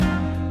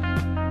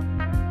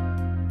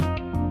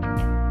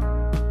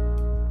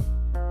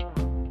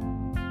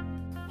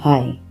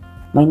Hi,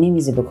 my name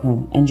is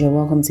Ibukun and you're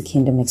welcome to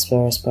Kingdom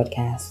Explorers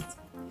podcast.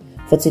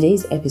 For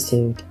today's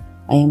episode,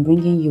 I am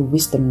bringing you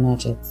wisdom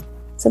nuggets,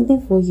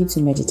 something for you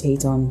to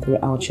meditate on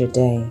throughout your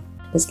day.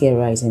 Let's get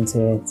right into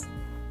it.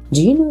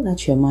 Do you know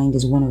that your mind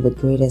is one of the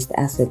greatest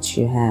assets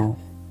you have?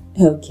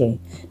 Okay,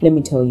 let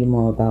me tell you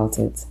more about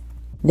it.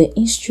 The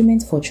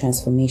instrument for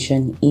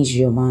transformation is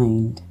your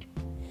mind.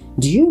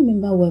 Do you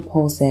remember where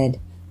Paul said,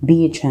 "Be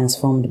ye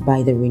transformed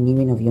by the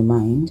renewing of your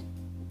mind"?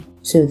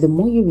 So the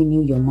more you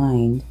renew your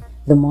mind,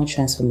 the more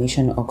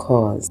transformation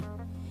occurs.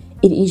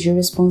 It is your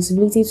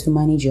responsibility to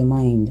manage your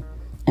mind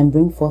and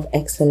bring forth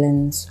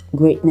excellence,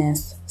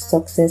 greatness,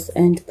 success,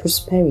 and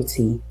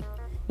prosperity.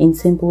 In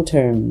simple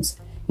terms,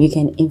 you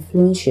can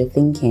influence your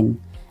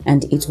thinking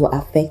and it will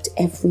affect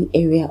every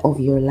area of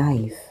your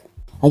life.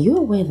 Are you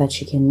aware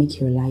that you can make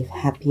your life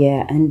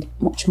happier and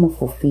much more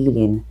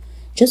fulfilling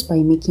just by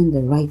making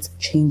the right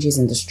changes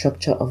in the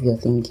structure of your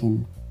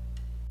thinking?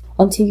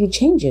 Until you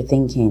change your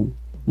thinking,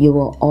 you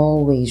will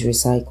always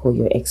recycle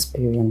your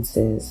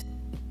experiences.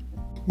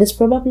 There's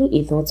probably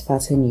a thought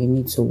pattern you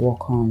need to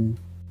work on,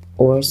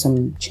 or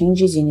some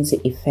changes you need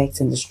to effect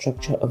in the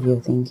structure of your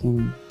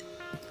thinking.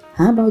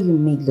 How about you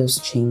make those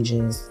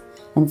changes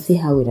and see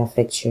how it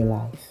affects your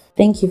life?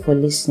 Thank you for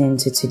listening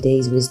to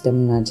today's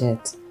Wisdom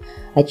Nugget.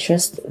 I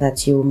trust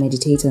that you will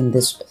meditate on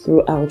this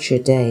throughout your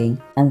day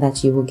and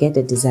that you will get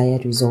the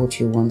desired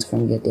result you want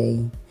from your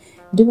day.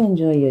 Do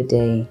enjoy your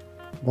day.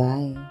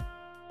 Bye.